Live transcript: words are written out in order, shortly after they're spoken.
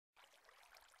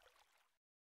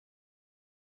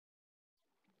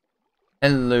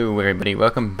Hello everybody,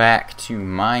 welcome back to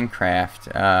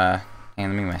Minecraft. Hang on, let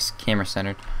me get my camera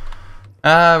centered.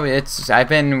 I've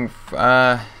been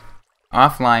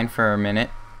offline for a minute,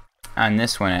 on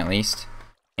this one at least.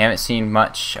 You haven't seen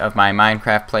much of my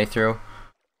Minecraft playthrough.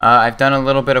 I've done a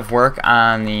little bit of work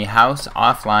on the house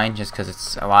offline, just because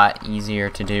it's a lot easier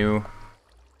to do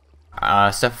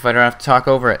stuff if I don't have to talk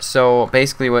over it. So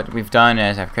basically what we've done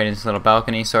is I've created this little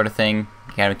balcony sort of thing.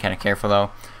 You gotta be kind of careful though.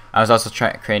 I was also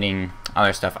creating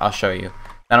other stuff. I'll show you.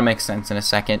 That'll make sense in a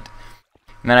second.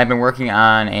 And then I've been working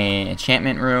on an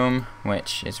enchantment room,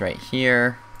 which is right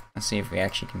here. Let's see if we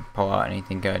actually can pull out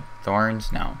anything good.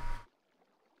 Thorns? No.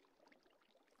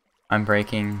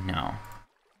 Unbreaking? No.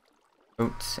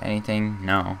 Boots? Anything?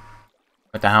 No.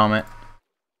 With the helmet?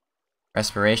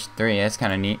 Respiration 3, that's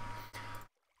kind of neat.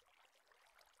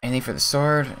 Anything for the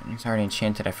sword? It's already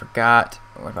enchanted, I forgot.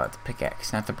 What about the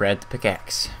pickaxe? Not the bread, the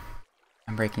pickaxe.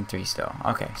 I'm breaking 3 still.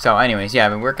 Okay, so anyways, yeah,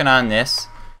 I've been working on this.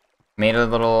 Made a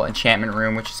little enchantment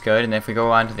room, which is good. And if we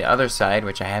go on to the other side,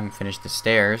 which I haven't finished the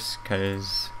stairs,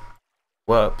 because,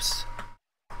 whoops.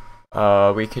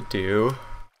 We could do...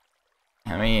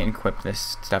 Let me equip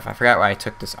this stuff. I forgot why I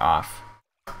took this off.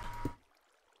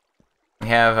 We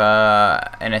have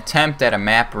an attempt at a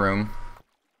map room.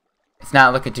 It's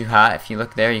not looking too hot. If you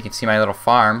look there, you can see my little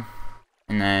farm.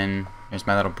 And then there's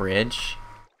my little bridge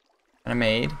that I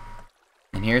made.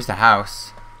 And here's the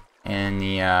house and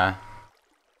the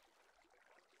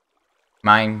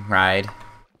mine ride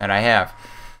that I have.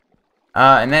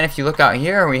 And then if you look out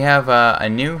here, we have a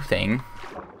new thing.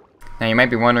 Now you might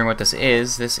be wondering what this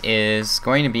is. This is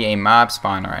going to be a mob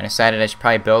spawner. I decided I should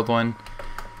probably build one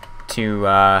to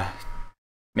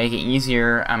make it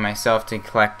easier on myself to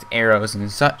collect arrows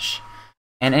and such,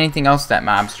 and anything else that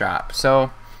mobs drop.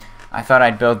 So I thought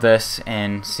I'd build this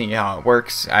and see how it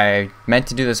works. I meant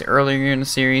to do this earlier in the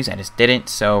series, I just didn't,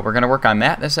 so we're going to work on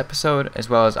that this episode, as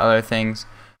well as other things.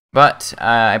 But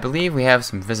I believe we have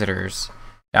some visitors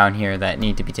down here that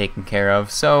need to be taken care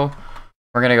of, so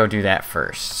we're going to go do that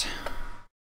first.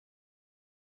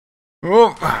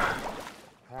 Whoa.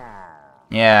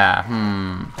 Yeah,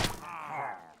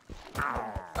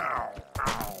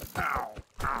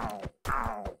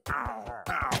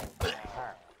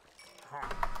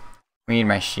 We need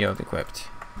my shield equipped.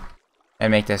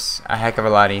 And make this a heck of a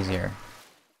lot easier.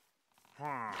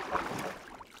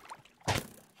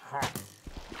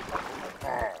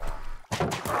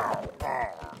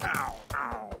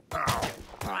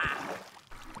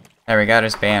 There, we got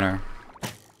his banner.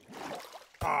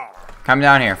 Come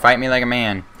down here, fight me like a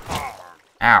man.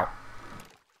 Ow.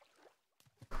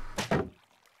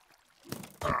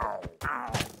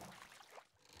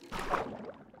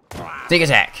 Sneak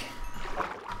attack.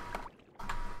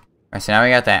 Alright, so now we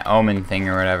got that omen thing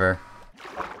or whatever.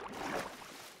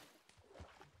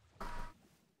 Do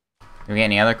we get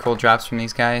any other cool drops from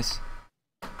these guys?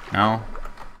 No?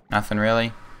 Nothing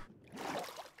really?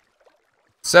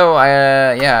 So,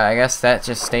 yeah, I guess that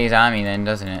just stays on me then,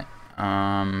 doesn't it?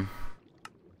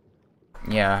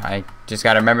 Yeah, I just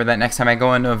gotta remember that next time I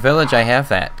go into a village I have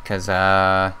that, because,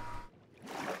 that'd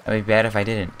be bad if I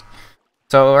didn't.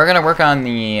 So, we're gonna work on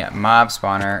the mob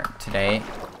spawner today.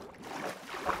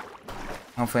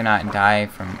 Hopefully not die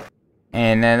from...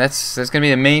 And that's gonna be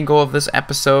the main goal of this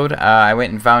episode. I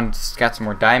went and got some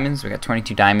more diamonds. We got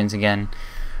 22 diamonds again.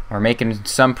 We're making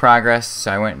some progress.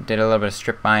 So I went and did a little bit of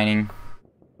strip mining.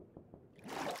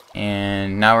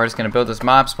 And now we're just gonna build this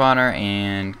mob spawner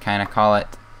and kind of call it.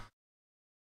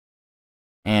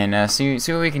 And see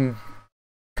what we can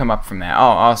come up from that. Oh,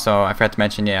 also I forgot to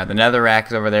mention, yeah, the nether rack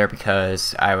is over there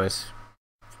because I was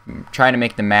trying to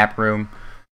make the map room.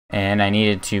 And I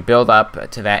needed to build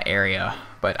up to that area.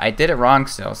 But I did it wrong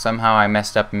still. Somehow I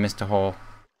messed up and missed a whole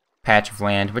patch of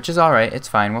land. Which is alright. It's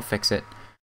fine. We'll fix it.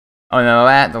 Oh,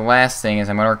 and the last thing is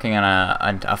I'm working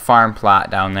on a farm plot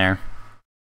down there.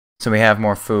 So we have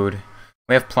more food.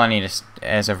 We have plenty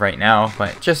as of right now.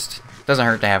 But it just doesn't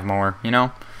hurt to have more, you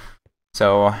know?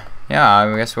 So, yeah,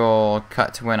 I guess we'll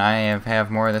cut to when I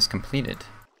have more of this completed.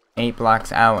 8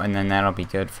 blocks out, and then that'll be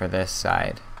good for this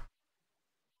side.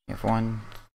 We have 1,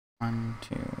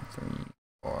 2, 3,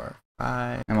 4,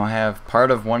 5. And we'll have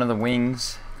part of one of the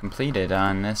wings completed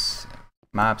on this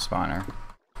mob spawner.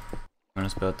 I'm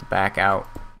just build the back out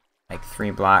like 3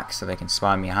 blocks so they can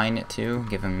spawn behind it too.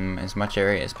 Give them as much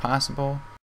area as possible.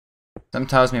 Some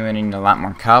tells me we need a lot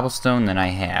more cobblestone than I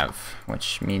have,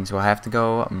 which means we'll have to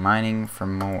go mining for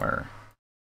more.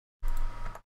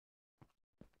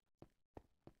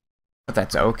 But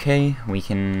that's okay. We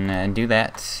can do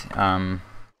that.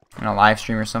 In a live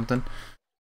stream or something.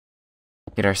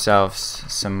 Get ourselves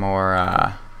some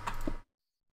more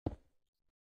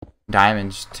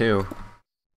diamonds too.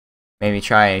 Maybe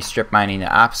try strip mining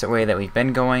the opposite way that we've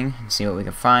been going and see what we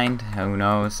can find. Who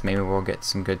knows? Maybe we'll get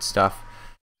some good stuff.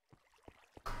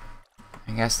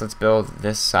 I guess let's build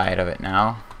this side of it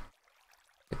now.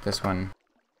 Get this one.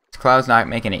 This cloud's not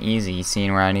making it easy,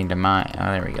 seeing where I need to mine.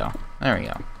 Oh, there we go. There we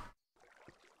go.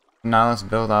 Now let's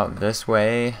build out this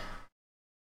way.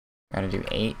 Gotta do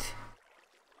 8.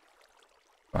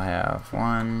 We'll have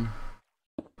 1,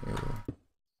 2,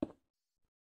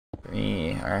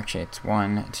 3, or actually it's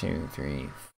 1, 2, 3,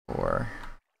 4,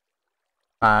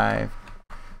 5,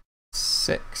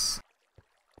 6.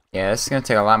 Yeah, this is gonna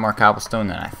take a lot more cobblestone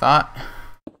than I thought.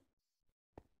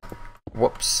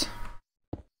 Whoops.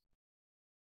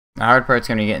 The hard part's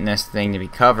gonna be getting this thing to be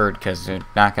covered because they're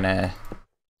not gonna.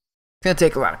 It's gonna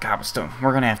take a lot of cobblestone.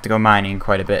 We're gonna have to go mining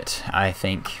quite a bit, I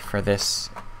think, for this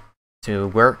to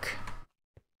work.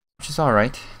 Which is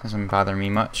alright. Doesn't bother me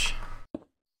much.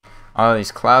 All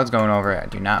these clouds going over it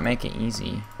do not make it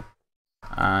easy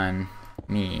on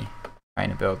me trying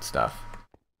to build stuff.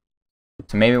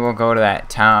 So maybe we'll go to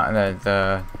that town,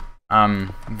 the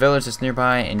village that's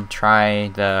nearby, and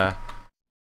try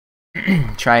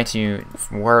to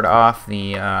ward off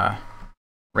the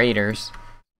raiders.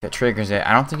 That triggers it.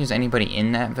 I don't think there's anybody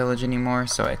in that village anymore,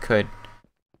 so it could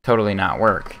totally not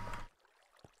work.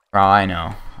 For all I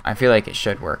know. I feel like it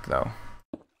should work though.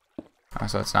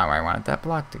 Also, it's not where I wanted that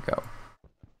block to go.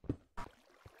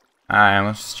 I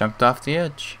almost jumped off the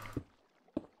edge.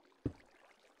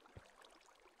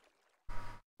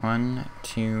 1,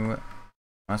 2.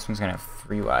 This one's gonna have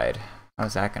 3 wide.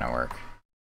 How's that gonna work?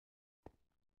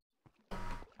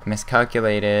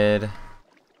 Miscalculated.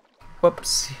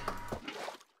 Whoops.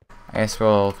 I guess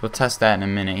we'll test that in a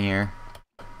minute here.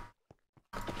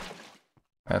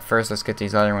 But first, let's get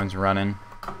these other ones running.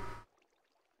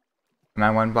 Am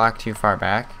I 1 block too far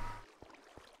back?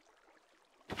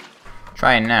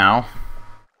 Trying now.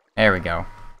 There we go.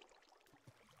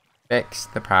 Fix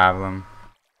the problem.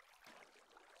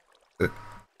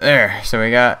 There. So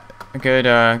we got a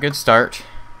good start.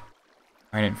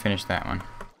 I didn't finish that one.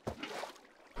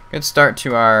 Good start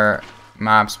to our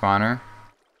mob spawner.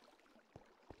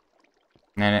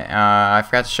 And then I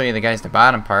forgot to show you the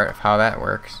bottom part of how that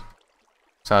works.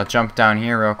 So I'll jump down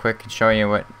here real quick and show you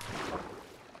what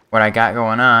I got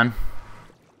going on.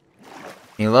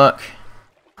 You look,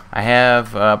 I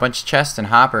have a bunch of chests and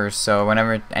hoppers, so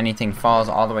whenever anything falls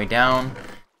all the way down,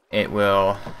 it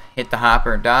will hit the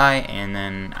hopper, die, and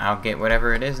then I'll get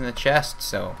whatever it is in the chest.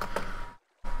 So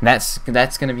that's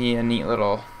gonna be a neat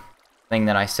little thing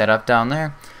that I set up down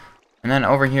there. And then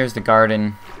over here is the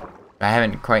garden. I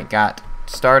haven't quite got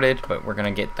started, but we're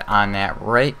gonna get on that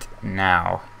right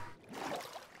now.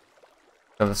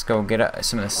 So let's go get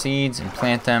some of the seeds and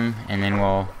plant them, and then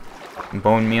we'll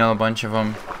bone meal a bunch of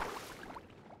them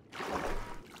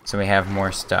so we have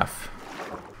more stuff.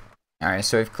 Alright,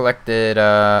 so we've collected,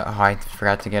 oh, I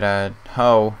forgot to get a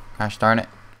hoe. Gosh darn it.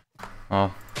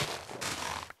 Well,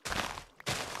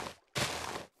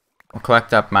 we'll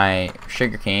collect up my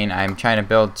sugarcane. I'm trying to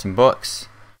build some books,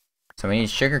 so we need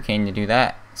sugarcane to do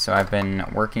that. So I've been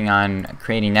working on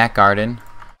creating that garden.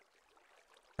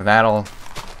 So that'll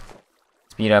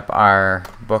speed up our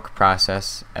book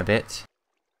process a bit.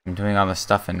 I'm doing all this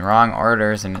stuff in wrong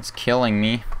orders and it's killing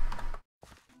me.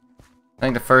 I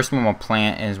think the first one we'll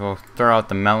plant is we'll throw out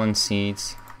the melon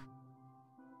seeds.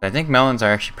 I think melons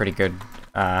are actually pretty good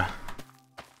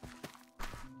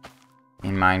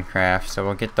in Minecraft, so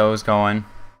we'll get those going.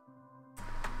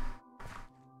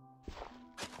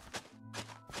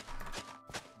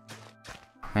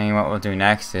 And what we'll do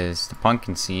next is the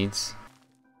pumpkin seeds.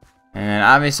 And then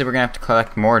obviously we're going to have to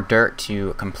collect more dirt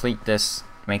to complete this,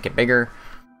 make it bigger.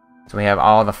 So we have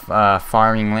all the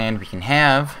farming land we can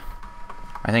have.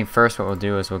 I think first what we'll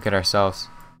do is we'll get ourselves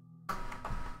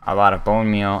a lot of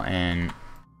bone meal and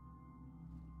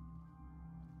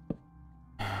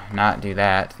not do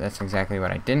that. That's exactly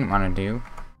what I didn't want to do.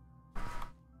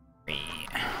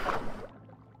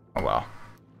 Oh well.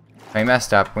 We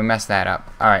messed up. We messed that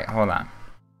up. Alright, hold on.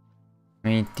 Let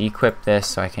me de-equip this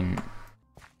so I can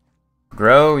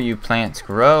grow, you plants,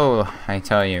 grow, I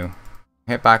tell you.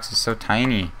 Hitbox is so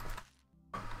tiny.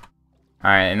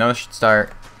 Alright, and those should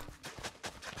start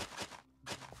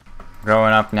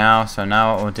growing up now. So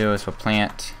now what we'll do is we'll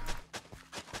plant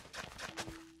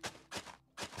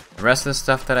the rest of the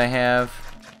stuff that I have.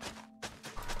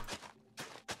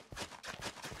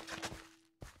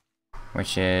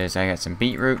 Which is, I got some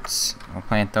beetroots. We'll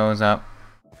plant those up.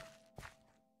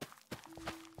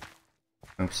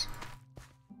 Oops.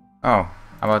 Oh, how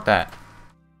about that?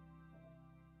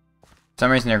 For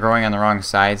some reason they're growing on the wrong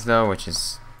sides though, which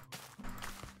is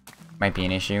might be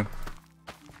an issue.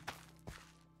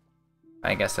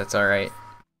 I guess that's alright.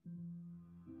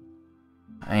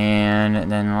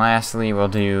 And then lastly, we'll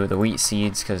do the wheat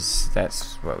seeds, because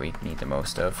that's what we need the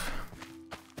most of.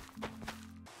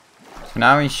 So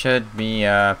now we should be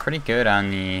pretty good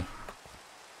on the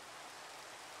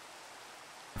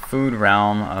food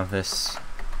realm of this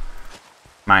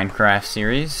Minecraft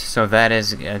series. So that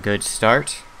is a good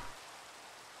start.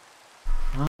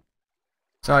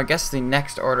 So I guess the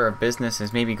next order of business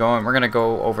is maybe we're gonna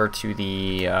go over to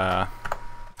the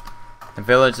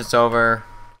village that's over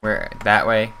that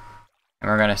way, and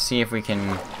we're gonna see if we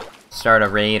can start a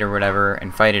raid or whatever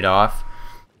and fight it off.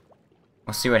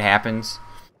 We'll see what happens.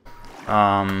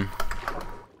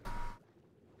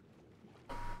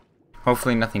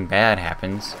 Hopefully nothing bad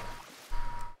happens,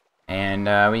 and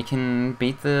we can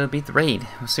beat the raid.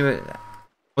 We'll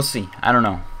see. I don't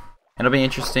know. It'll be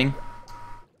interesting,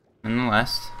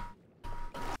 nonetheless.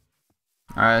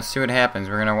 Alright, let's see what happens.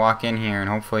 We're gonna walk in here and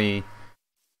hopefully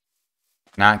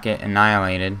not get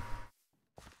annihilated.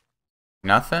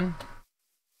 Nothing?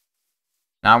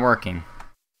 Not working.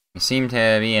 We seem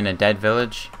to be in a dead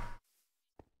village.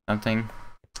 Something.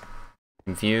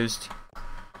 Confused.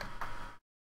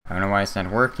 I don't know why it's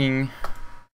not working.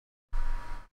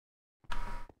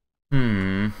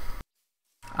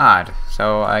 Odd.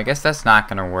 So I guess that's not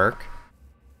gonna work.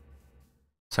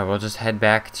 So we'll just head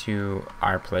back to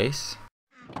our place.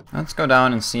 Let's go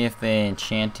down and see if the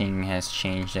enchanting has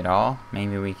changed at all.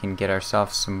 Maybe we can get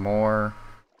ourselves some more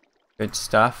good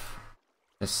stuff.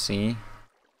 Let's see.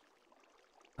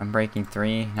 I'm breaking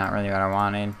 3, not really what I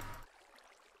wanted.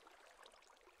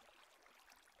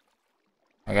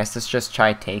 I guess let's just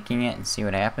try taking it and see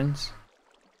what happens.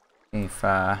 If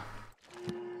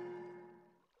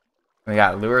we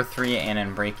got lure 3 and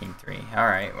then breaking 3.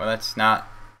 Alright, well that's not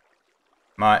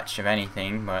much of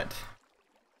anything, but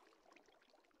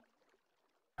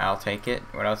I'll take it.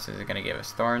 What else is it gonna give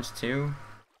us? Thorns 2.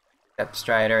 Step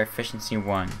Strider, efficiency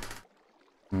 1.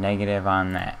 Negative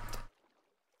on that.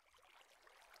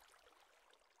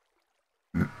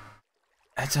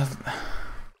 That's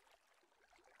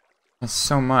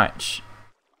so much.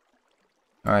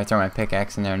 Oh, I throw my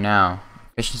pickaxe in there now.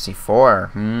 Efficiency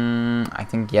 4. I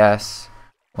think yes.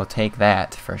 We'll take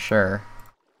that for sure.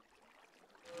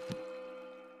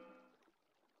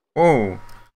 Whoa.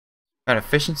 Got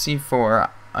efficiency 4,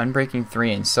 unbreaking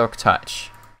 3, and silk touch.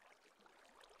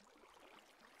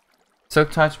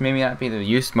 Silk touch may not be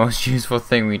the most useful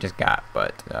thing we just got,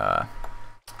 but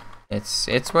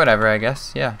it's whatever, I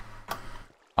guess. Yeah,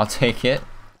 I'll take it.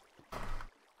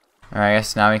 Alright, I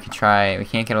guess now we can try. We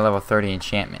can't get a level 30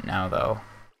 enchantment now though,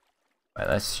 but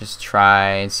let's just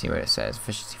try and see what it says.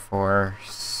 Efficiency 4,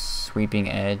 sweeping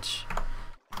edge.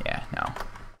 Yeah, no.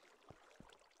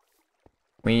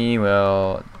 We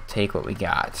will take what we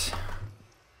got.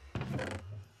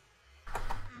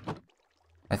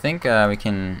 I think we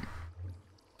can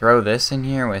throw this in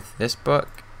here with this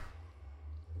book.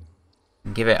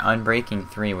 Give it unbreaking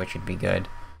 3, which would be good.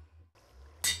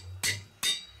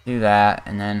 Do that,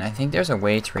 and then I think there's a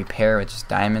way to repair with just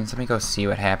diamonds. Let me go see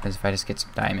what happens if I just get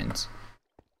some diamonds.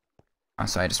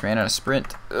 Also, I just ran out of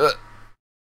sprint. Ugh.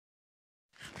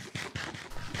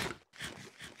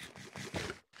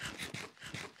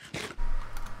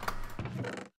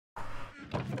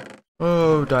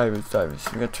 Oh, diamonds.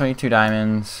 We got 22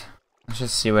 diamonds. Let's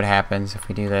just see what happens if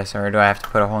we do this, or do I have to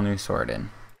put a whole new sword in?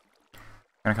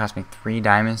 It's gonna cost me 3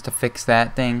 diamonds to fix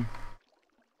that thing.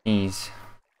 Jeez.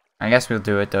 I guess we'll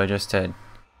do it though, just to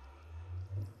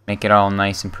make it all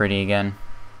nice and pretty again.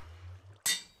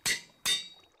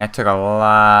 That took a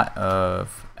lot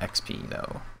of XP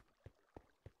though.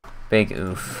 Big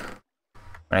oof.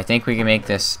 But I think we can make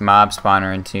this mob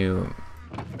spawner into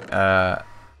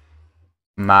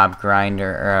mob grinder,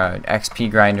 or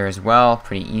XP grinder as well,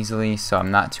 pretty easily, so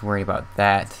I'm not too worried about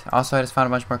that. Also, I just found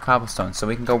a bunch more cobblestone, so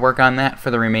we can go work on that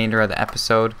for the remainder of the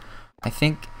episode, I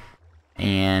think.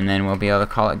 And then we'll be able to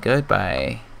call it good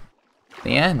by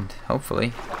the end,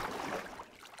 hopefully.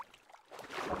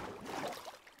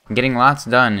 I'm getting lots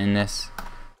done in this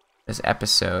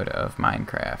episode of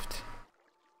Minecraft.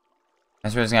 I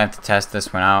guess we're just gonna have to test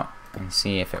this one out and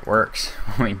see if it works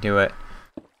when we do it.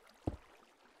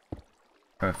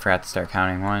 I forgot to start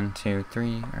counting. 1, 2,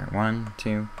 3, or 1,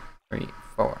 2, 3,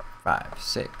 4, 5,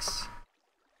 6,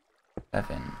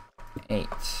 7, 8.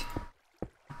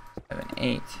 7,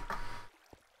 8.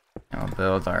 And we'll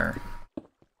build our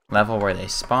level where they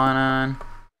spawn on.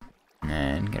 And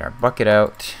then get our bucket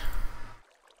out.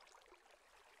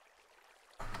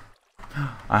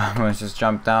 I almost just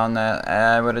jumped down that.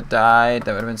 I would have died.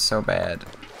 That would have been so bad.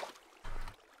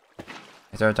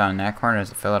 I throw it down in that corner.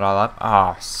 Does it fill it all up?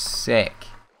 Oh, sick.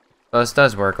 So this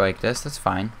does work like this. That's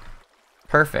fine.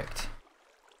 Perfect.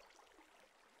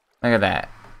 Look at that.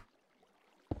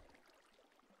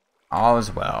 All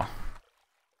is well.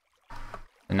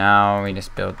 So now we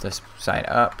just build this side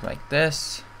up like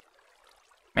this.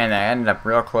 Man, that ended up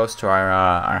real close to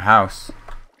our house.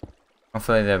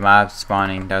 Hopefully the mob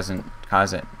spawning doesn't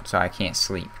cause it so I can't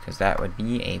sleep, because that would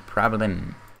be a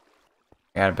problem.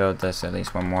 I gotta build this at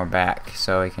least one more back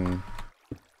so we can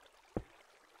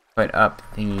put up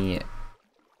the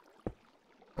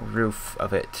roof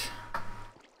of it.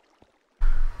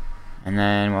 And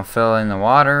then we'll fill in the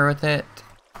water with it.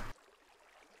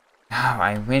 Oh,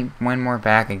 I went one more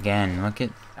back again. Look at,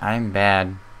 I'm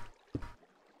bad.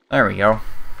 There we go.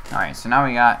 Alright, so now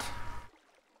we got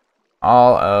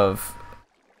all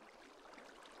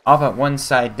but one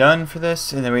side done for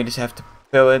this, and then we just have to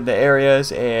fill in the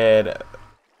areas and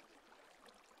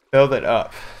build it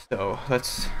up. So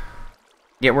let's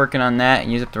get working on that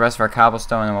and use up the rest of our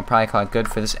cobblestone, and we'll probably call it good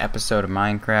for this episode of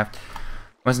Minecraft.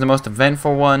 Wasn't the most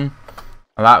eventful one.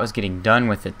 A lot was getting done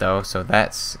with it though, so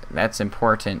that's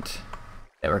important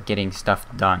that we're getting stuff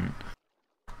done.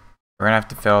 We're gonna have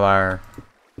to fill our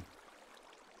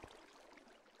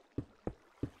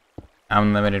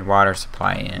unlimited water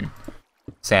supply in,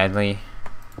 sadly,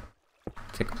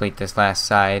 to complete this last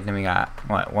side. Then we got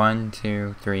what, 1,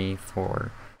 2, 3,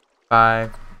 4,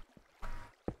 5,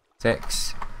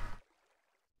 6.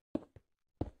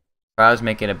 I was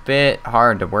making it a bit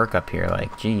hard to work up here,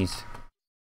 like, geez.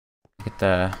 Look at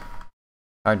the,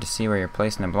 hard to see where you're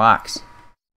placing the blocks.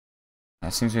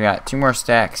 It seems we got 2 more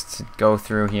stacks to go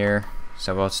through here,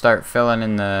 so we'll start filling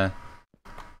in the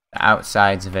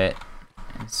outsides of it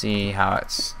and see how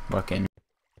it's looking.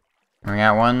 And we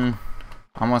got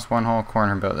almost one whole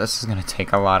corner built. This is gonna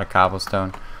take a lot of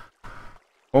cobblestone.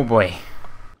 Oh boy.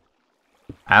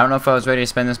 I don't know if I was ready to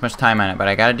spend this much time on it, but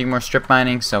I gotta do more strip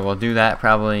mining, so we'll do that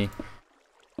probably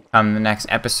the next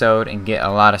episode and get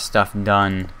a lot of stuff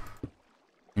done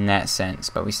in that sense.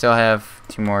 But we still have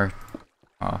 2 more,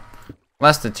 well,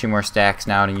 less than 2 more stacks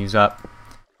now to use up,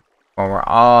 or we're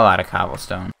all out of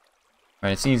cobblestone.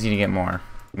 But it's easy to get more.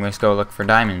 We just go look for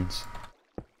diamonds,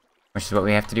 which is what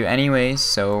we have to do anyways,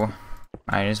 so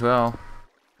might as well.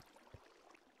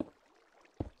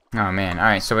 Oh man,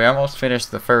 alright, so we almost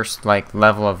finished the first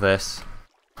level of this,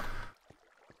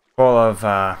 full of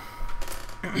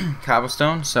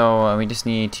cobblestone. So we just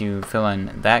need to fill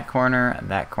in that corner,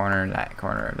 that corner, that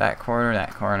corner, that corner,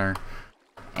 that corner,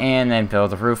 and then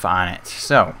build a roof on it.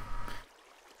 So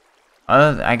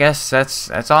I guess that's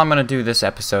all I'm gonna do this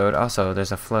episode. Also,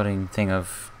 there's a floating thing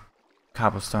of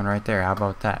cobblestone right there. How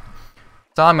about that?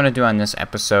 That's all I'm gonna do on this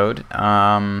episode.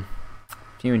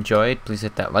 If you enjoyed, please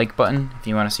hit that like button. If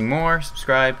you want to see more,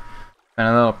 subscribe. Been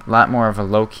a lot more of a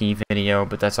low-key video,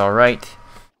 but that's all right.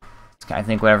 It's, I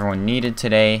think, what everyone needed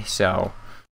today. So,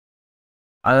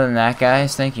 other than that,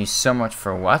 guys, thank you so much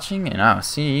for watching, and I'll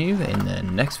see you in the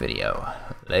next video.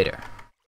 Later.